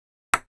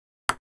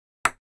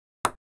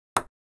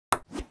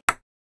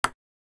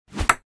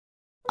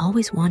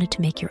Always wanted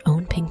to make your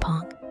own ping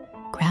pong?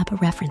 Grab a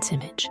reference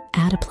image,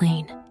 add a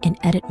plane. In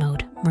edit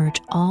mode,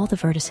 merge all the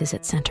vertices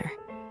at center.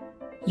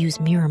 Use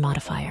mirror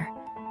modifier.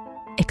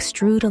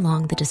 Extrude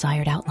along the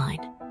desired outline.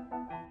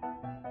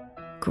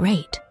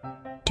 Great!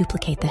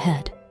 Duplicate the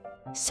head.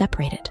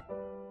 Separate it.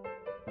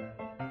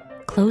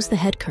 Close the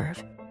head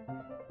curve.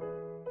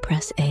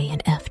 Press A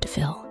and F to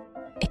fill.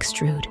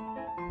 Extrude.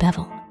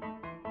 Bevel.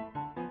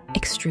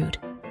 Extrude.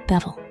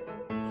 Bevel.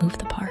 Move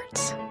the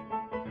parts.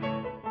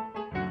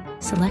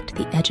 Select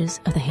the edges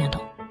of the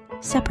handle.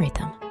 Separate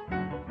them.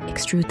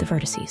 Extrude the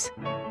vertices.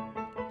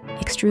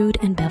 Extrude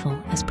and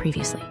bevel as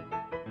previously.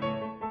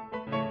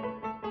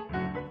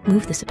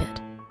 Move this a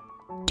bit.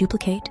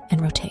 Duplicate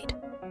and rotate.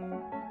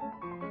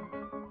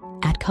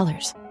 Add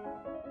colors.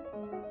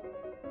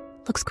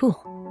 Looks cool.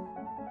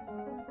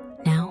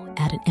 Now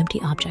add an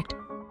empty object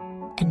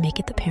and make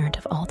it the parent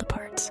of all the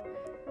parts.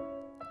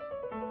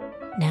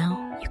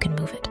 Now you can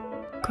move it.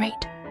 Great.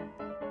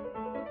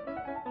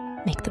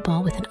 Make the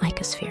ball with an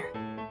icosphere.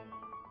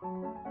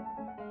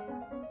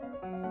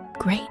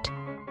 Great.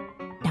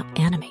 Now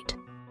animate.